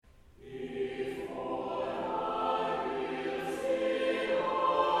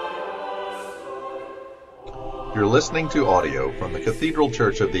You're listening to audio from the Cathedral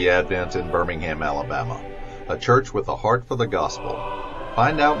Church of the Advent in Birmingham, Alabama, a church with a heart for the gospel.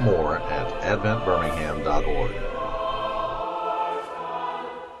 Find out more at adventbirmingham.org.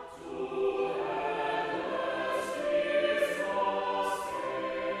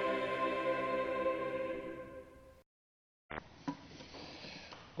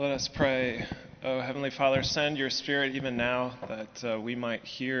 Let us pray. Oh, Heavenly Father, send your Spirit even now that we might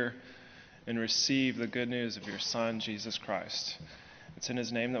hear and receive the good news of your Son, Jesus Christ. It's in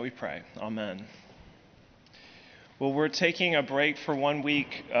his name that we pray. Amen. Well, we're taking a break for 1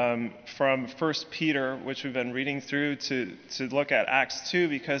 week from 1 Peter, which we've been reading through, to look at Acts 2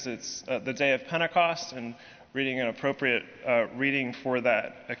 because it's the day of Pentecost and reading an appropriate reading for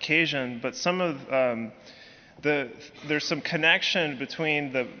that occasion. But there's some connection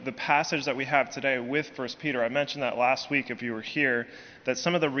between the passage that we have today with 1 Peter. I mentioned that last week if you were here, that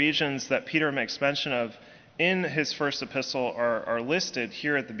some of the regions that Peter makes mention of in his first epistle are listed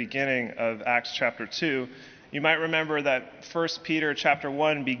here at the beginning of Acts chapter 2. You might remember that 1 Peter chapter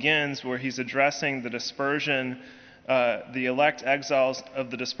 1 begins where he's addressing the dispersion, the elect exiles of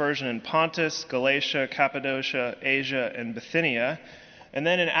the dispersion in Pontus, Galatia, Cappadocia, Asia, and Bithynia. And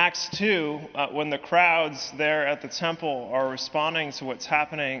then in Acts 2, when the crowds there at the temple are responding to what's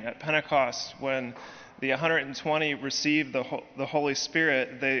happening at Pentecost, when the 120 receive the Holy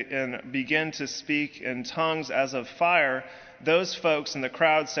Spirit and begin to speak in tongues as of fire, those folks in the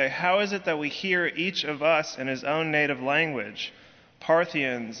crowd say, "How is it that we hear each of us in his own native language?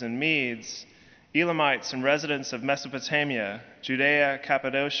 Parthians and Medes, Elamites and residents of Mesopotamia, Judea,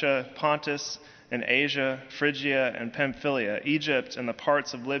 Cappadocia, Pontus, and Asia, Phrygia, and Pamphylia, Egypt, and the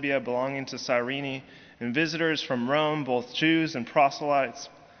parts of Libya belonging to Cyrene, and visitors from Rome, both Jews and proselytes,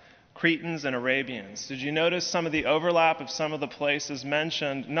 Cretans and Arabians." Did you notice some of the overlap of some of the places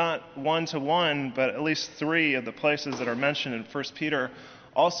mentioned, not one-to-one, but at least three of the places that are mentioned in 1 Peter,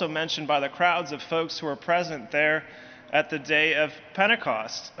 also mentioned by the crowds of folks who were present there at the day of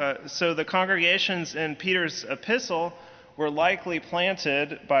Pentecost. So the congregations in Peter's epistle were likely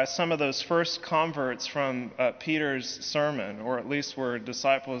planted by some of those first converts from Peter's sermon, or at least were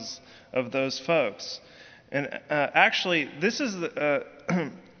disciples of those folks. And actually, this is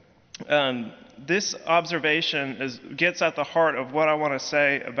this observation gets at the heart of what I want to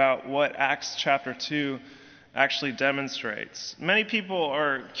say about what Acts chapter 2 actually demonstrates. Many people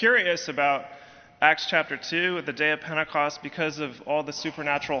are curious about Acts chapter 2, the day of Pentecost, because of all the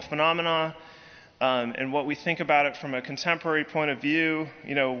supernatural phenomena and what we think about it from a contemporary point of view.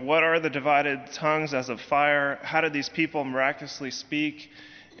 You know, what are the divided tongues as of fire? How did these people miraculously speak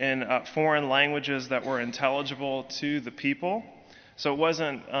in foreign languages that were intelligible to the people? So it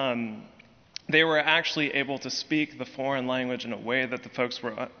wasn't, they were actually able to speak the foreign language in a way that the folks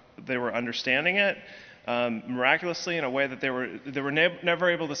were understanding it miraculously, in a way that they were never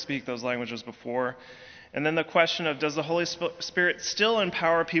able to speak those languages before. And then the question of, does the Holy Spirit still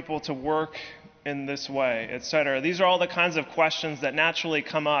empower people to work in this way, etc.? These are all the kinds of questions that naturally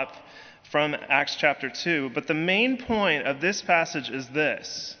come up from Acts chapter 2. But the main point of this passage is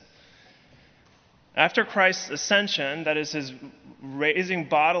this. After Christ's ascension, that is his raising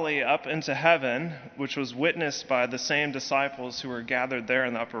bodily up into heaven, which was witnessed by the same disciples who were gathered there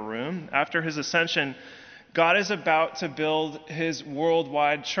in the upper room, after his ascension, God is about to build his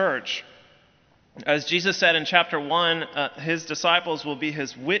worldwide church. As Jesus said in chapter 1, his disciples will be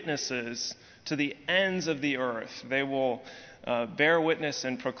his witnesses to the ends of the earth. They will bear witness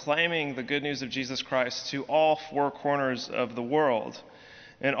in proclaiming the good news of Jesus Christ to all four corners of the world.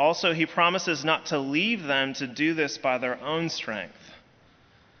 And also, he promises not to leave them to do this by their own strength.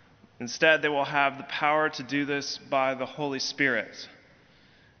 Instead, they will have the power to do this by the Holy Spirit.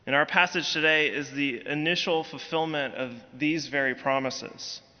 And our passage today is the initial fulfillment of these very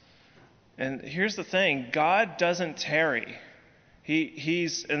promises. And here's the thing, God doesn't tarry.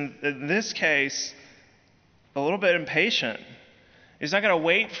 He's, in this case, a little bit impatient. He's not going to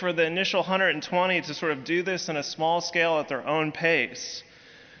wait for the initial 120 to sort of do this in a small scale at their own pace.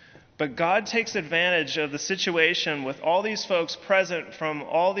 But God takes advantage of the situation with all these folks present from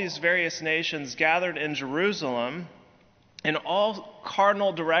all these various nations gathered in Jerusalem in all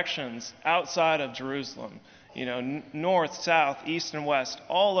cardinal directions outside of Jerusalem. You know, north, south, east, and west,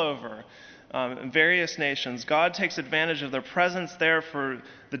 all over. Various nations. God takes advantage of their presence there for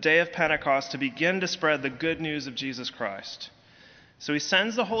the day of Pentecost to begin to spread the good news of Jesus Christ. So he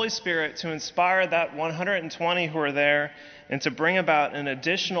sends the Holy Spirit to inspire that 120 who are there and to bring about an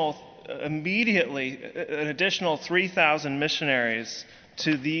additional 3,000 missionaries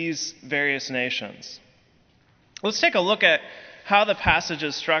to these various nations. Let's take a look at how the passage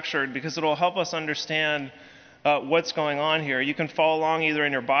is structured, because it will help us understand what's going on here. You can follow along either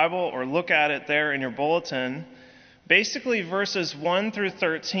in your Bible or look at it there in your bulletin. Basically, verses 1 through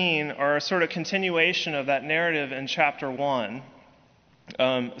 13 are a sort of continuation of that narrative in chapter 1.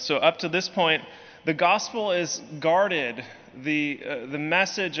 So up to this point, the gospel is guarded. The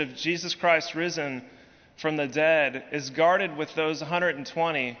message of Jesus Christ risen from the dead is guarded with those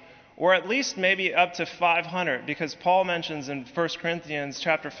 120, or at least maybe up to 500, because Paul mentions in 1 Corinthians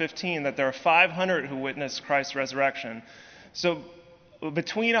chapter 15 that there are 500 who witnessed Christ's resurrection. So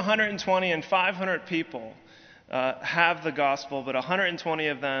between 120 and 500 people have the gospel, but 120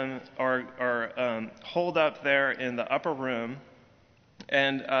 of them are holed up there in the upper room.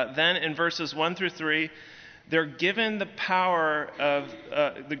 And then in verses 1 through 3, they're given the power of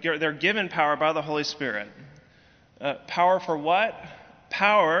they're given power by the Holy Spirit. Power for what?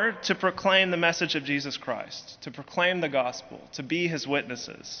 Power to proclaim the message of Jesus Christ, to proclaim the gospel, to be his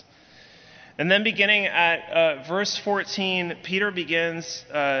witnesses. And then beginning at verse 14, Peter begins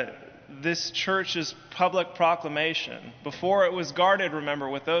this church's public proclamation. Before it was guarded, remember,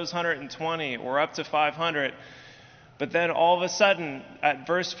 with those 120 or up to 500. But then all of a sudden, at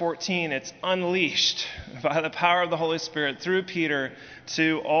verse 14, it's unleashed by the power of the Holy Spirit through Peter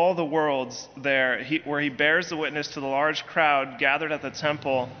to all the worlds there, where he bears the witness to the large crowd gathered at the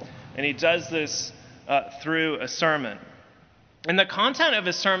temple, and he does this through a sermon. And the content of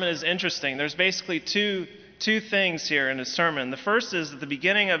his sermon is interesting. There's basically two things here in his sermon. The first is that the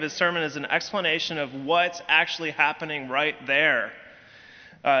beginning of his sermon is an explanation of what's actually happening right there.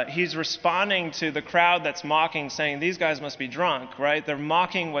 He's responding to the crowd that's mocking, saying, these guys must be drunk, right? They're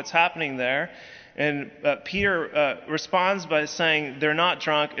mocking what's happening there. And Peter responds by saying, they're not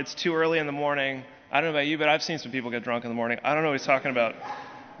drunk. It's too early in the morning. I don't know about you, but I've seen some people get drunk in the morning. I don't know what he's talking about.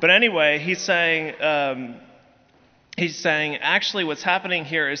 But anyway, he's saying, actually what's happening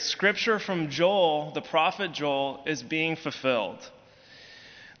here is scripture from Joel, the prophet Joel, is being fulfilled.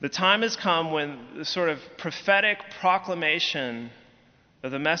 The time has come when the sort of prophetic proclamation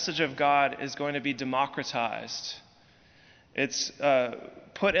the message of God is going to be democratized. It's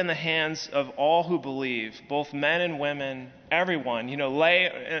put in the hands of all who believe, both men and women, everyone,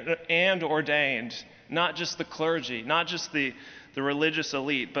 lay and ordained, not just the clergy, not just the religious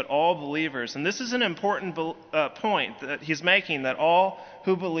elite, but all believers. And this is an important point that he's making, that all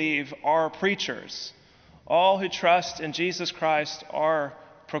who believe are preachers. All who trust in Jesus Christ are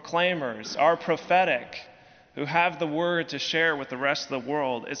proclaimers, are prophetic, who have the word to share with the rest of the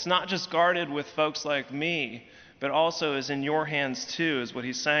world. It's not just guarded with folks like me, but also is in your hands too, is what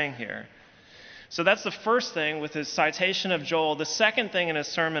he's saying here. So that's the first thing with his citation of Joel. The second thing in his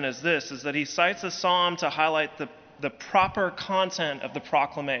sermon is this, is that he cites a psalm to highlight the proper content of the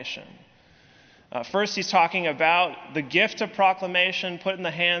proclamation. First, he's talking about the gift of proclamation put in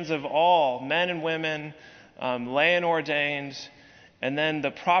the hands of all, men and women, lay and ordained. And then the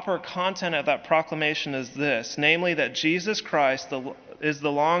proper content of that proclamation is this, namely that Jesus Christ is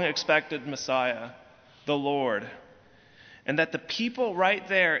the long-expected Messiah, the Lord, and that the people right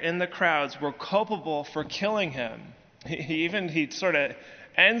there in the crowds were culpable for killing him. He sort of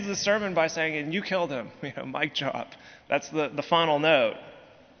ends the sermon by saying, and you killed him, mic drop. That's the final note.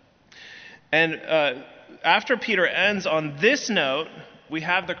 And after Peter ends on this note, we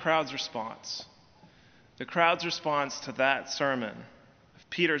have the crowd's response. The crowd's response to that sermon,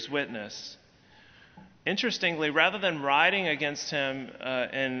 Peter's witness. Interestingly, rather than riding against him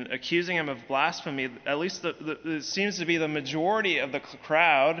and accusing him of blasphemy, at least it seems to be the majority of the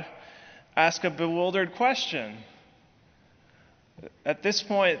crowd ask a bewildered question. At this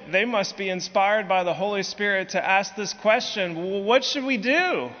point, they must be inspired by the Holy Spirit to ask this question, well, what should we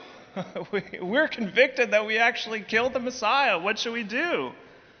do? We're convicted that we actually killed the Messiah. What should we do?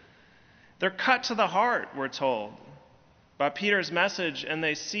 They're cut to the heart, we're told, by Peter's message, and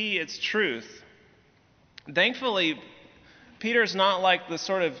they see its truth. Thankfully, Peter's not like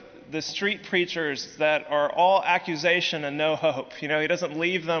the street preachers that are all accusation and no hope. He doesn't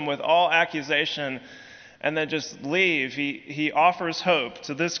leave them with all accusation and then just leave. He offers hope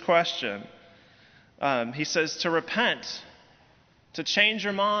to this question. He says to repent, to change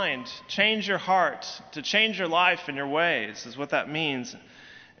your mind, change your heart, to change your life and your ways is what that means.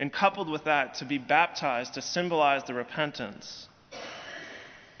 And coupled with that, to be baptized, to symbolize the repentance.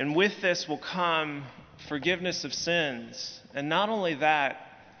 And with this will come forgiveness of sins. And not only that,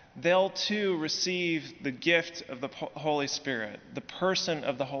 they'll too receive the gift of the Holy Spirit, the person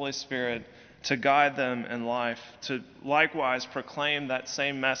of the Holy Spirit, to guide them in life, to likewise proclaim that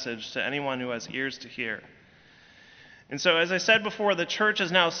same message to anyone who has ears to hear. And so, as I said before, the church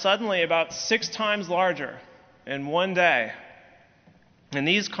is now suddenly about 6 times larger in one day. And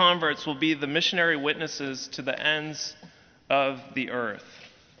these converts will be the missionary witnesses to the ends of the earth.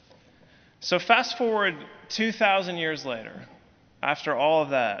 So fast forward 2,000 years later, after all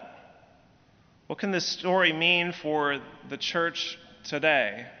of that, what can this story mean for the church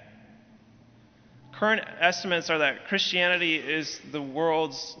today? Current estimates are that Christianity is the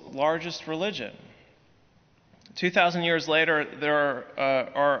world's largest religion. 2,000 years later, there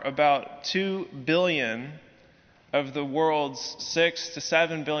are about 2 billion of the world's 6 to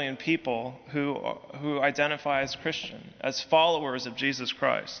 7 billion people who identify as Christian, as followers of Jesus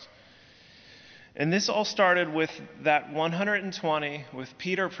Christ. And this all started with that 120, with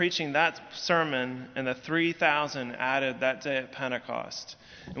Peter preaching that sermon, and the 3,000 added that day at Pentecost.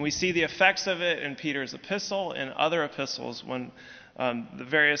 And we see the effects of it in Peter's epistle and other epistles when the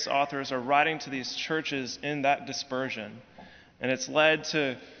various authors are writing to these churches in that dispersion. And it's led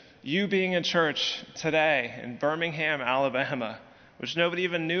to you being in church today in Birmingham, Alabama, which nobody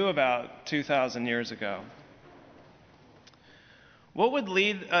even knew about 2,000 years ago. What would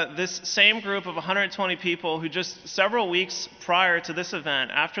lead this same group of 120 people who just several weeks prior to this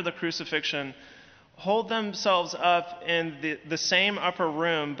event, after the crucifixion, hold themselves up in the same upper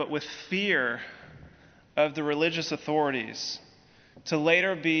room but with fear of the religious authorities, to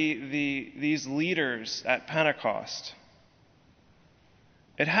later be these leaders at Pentecost?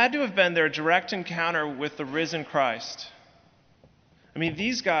 It had to have been their direct encounter with the risen Christ. I mean,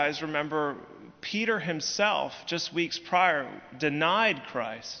 these guys, remember, Peter himself, just weeks prior, denied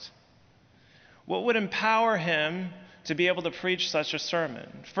Christ. What would empower him to be able to preach such a sermon?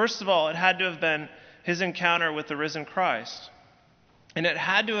 First of all, it had to have been his encounter with the risen Christ. And it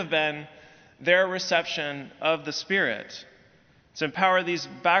had to have been their reception of the Spirit to empower these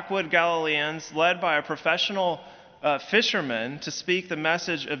backwood Galileans, led by a professional fisherman, to speak the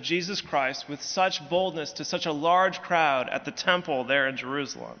message of Jesus Christ with such boldness to such a large crowd at the temple there in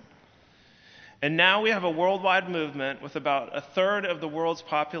Jerusalem. And now we have a worldwide movement with about a third of the world's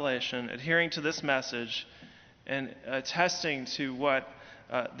population adhering to this message and attesting to what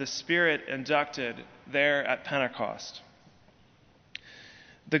the Spirit inducted there at Pentecost.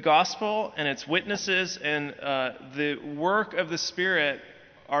 The gospel and its witnesses and the work of the Spirit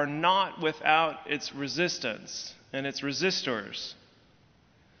are not without its resistance and its resistors.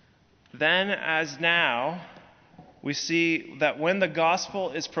 Then, as now, we see that when the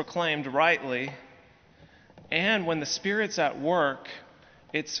gospel is proclaimed rightly and when the Spirit's at work,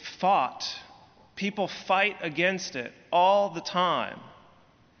 it's fought. People fight against it all the time.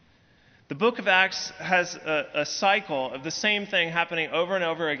 The book of Acts has a cycle of the same thing happening over and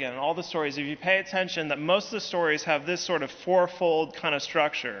over again in all the stories. If you pay attention, that most of the stories have this sort of fourfold kind of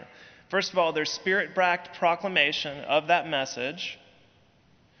structure. First of all, there's Spirit-backed proclamation of that message.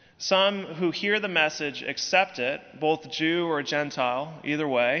 Some who hear the message accept it, both Jew or Gentile, either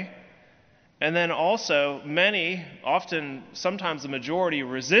way. And then also many, often sometimes the majority,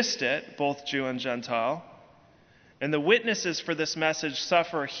 resist it, both Jew and Gentile. And the witnesses for this message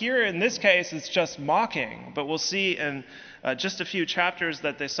suffer. Here in this case, it's just mocking. But we'll see in just a few chapters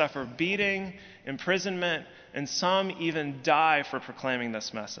that they suffer beating, imprisonment, and some even die for proclaiming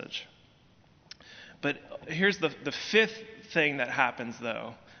this message. But here's the fifth thing that happens,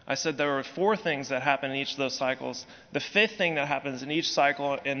 though. I said there were 4 things that happen in each of those cycles. The fifth thing that happens in each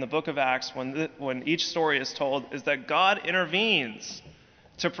cycle in the book of Acts, when each story is told, is that God intervenes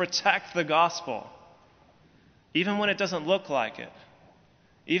to protect the gospel, even when it doesn't look like it.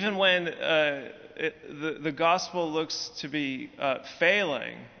 Even when the gospel looks to be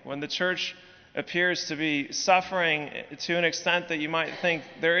failing, when the church appears to be suffering to an extent that you might think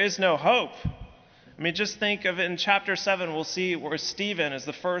there is no hope. I mean, just think of it in chapter 7, we'll see where Stephen is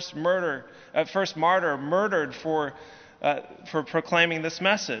the first martyr murdered for proclaiming this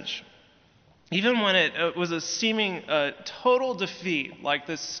message. Even when it was a seeming total defeat, like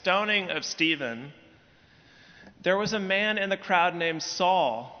the stoning of Stephen, there was a man in the crowd named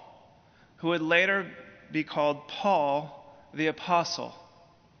Saul who would later be called Paul the Apostle.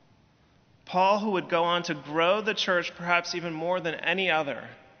 Paul, who would go on to grow the church perhaps even more than any other,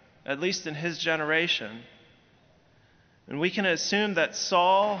 at least in his generation. And we can assume that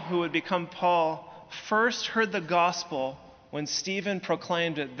Saul, who would become Paul, first heard the gospel when Stephen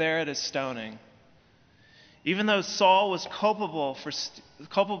proclaimed it there at his stoning. Even though Saul was culpable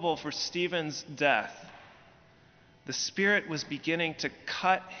for Stephen's death, the Spirit was beginning to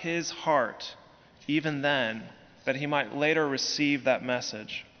cut his heart even then, that he might later receive that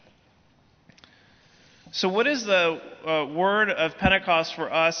message. So what is the word of Pentecost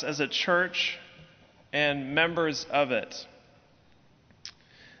for us as a church and members of it?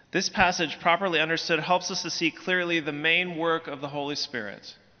 This passage, properly understood, helps us to see clearly the main work of the Holy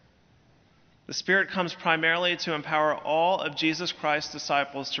Spirit. The Spirit comes primarily to empower all of Jesus Christ's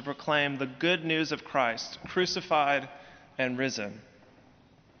disciples to proclaim the good news of Christ, crucified and risen.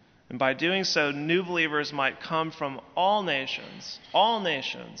 And by doing so, new believers might come from all nations, all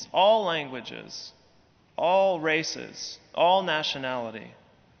languages, all races, all nationality.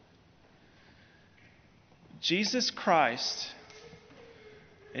 Jesus Christ,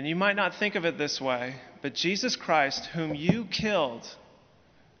 and you might not think of it this way, but Jesus Christ, whom you killed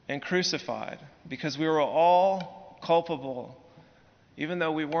and crucified, because we were all culpable, even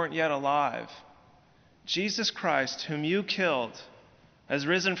though we weren't yet alive. Jesus Christ, whom you killed, has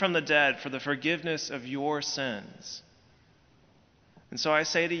risen from the dead for the forgiveness of your sins. And so I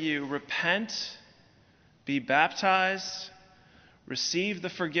say to you, repent, be baptized, receive the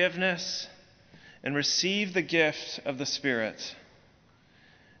forgiveness, and receive the gift of the Spirit.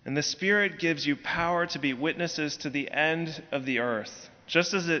 And the Spirit gives you power to be witnesses to the end of the earth,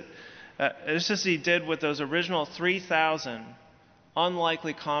 just as he did with those original 3,000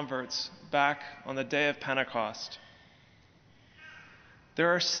 unlikely converts back on the day of Pentecost.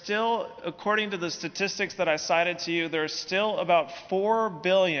 There are still, according to the statistics that I cited to you, there are still about 4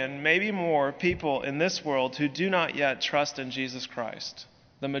 billion, maybe more, people in this world who do not yet trust in Jesus Christ.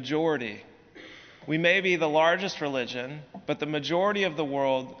 The majority. We may be the largest religion, but the majority of the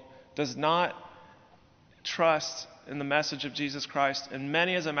world does not trust in the message of Jesus Christ, and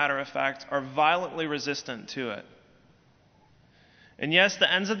many, as a matter of fact, are violently resistant to it. And yes,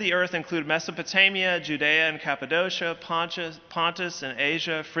 the ends of the earth include Mesopotamia, Judea and Cappadocia, Pontus and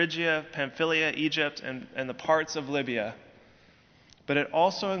Asia, Phrygia, Pamphylia, Egypt, and the parts of Libya. But it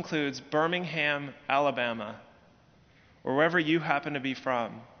also includes Birmingham, Alabama, or wherever you happen to be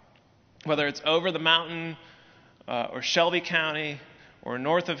from. Whether it's over the mountain, or Shelby County, or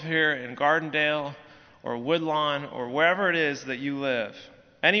north of here in Gardendale, or Woodlawn, or wherever it is that you live,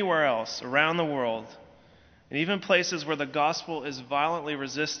 anywhere else around the world, and even places where the gospel is violently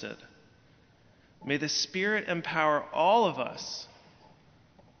resisted. May the Spirit empower all of us,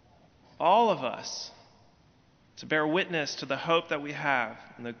 to bear witness to the hope that we have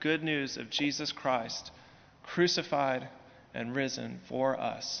in the good news of Jesus Christ, crucified and risen for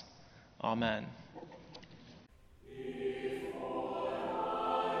us. Amen.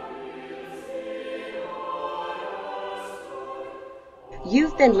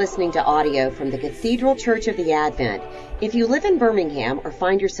 You've been listening to audio from the Cathedral Church of the Advent. If you live in Birmingham or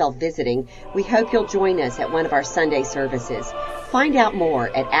find yourself visiting, we hope you'll join us at one of our Sunday services. Find out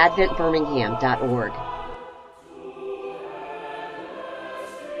more at adventbirmingham.org.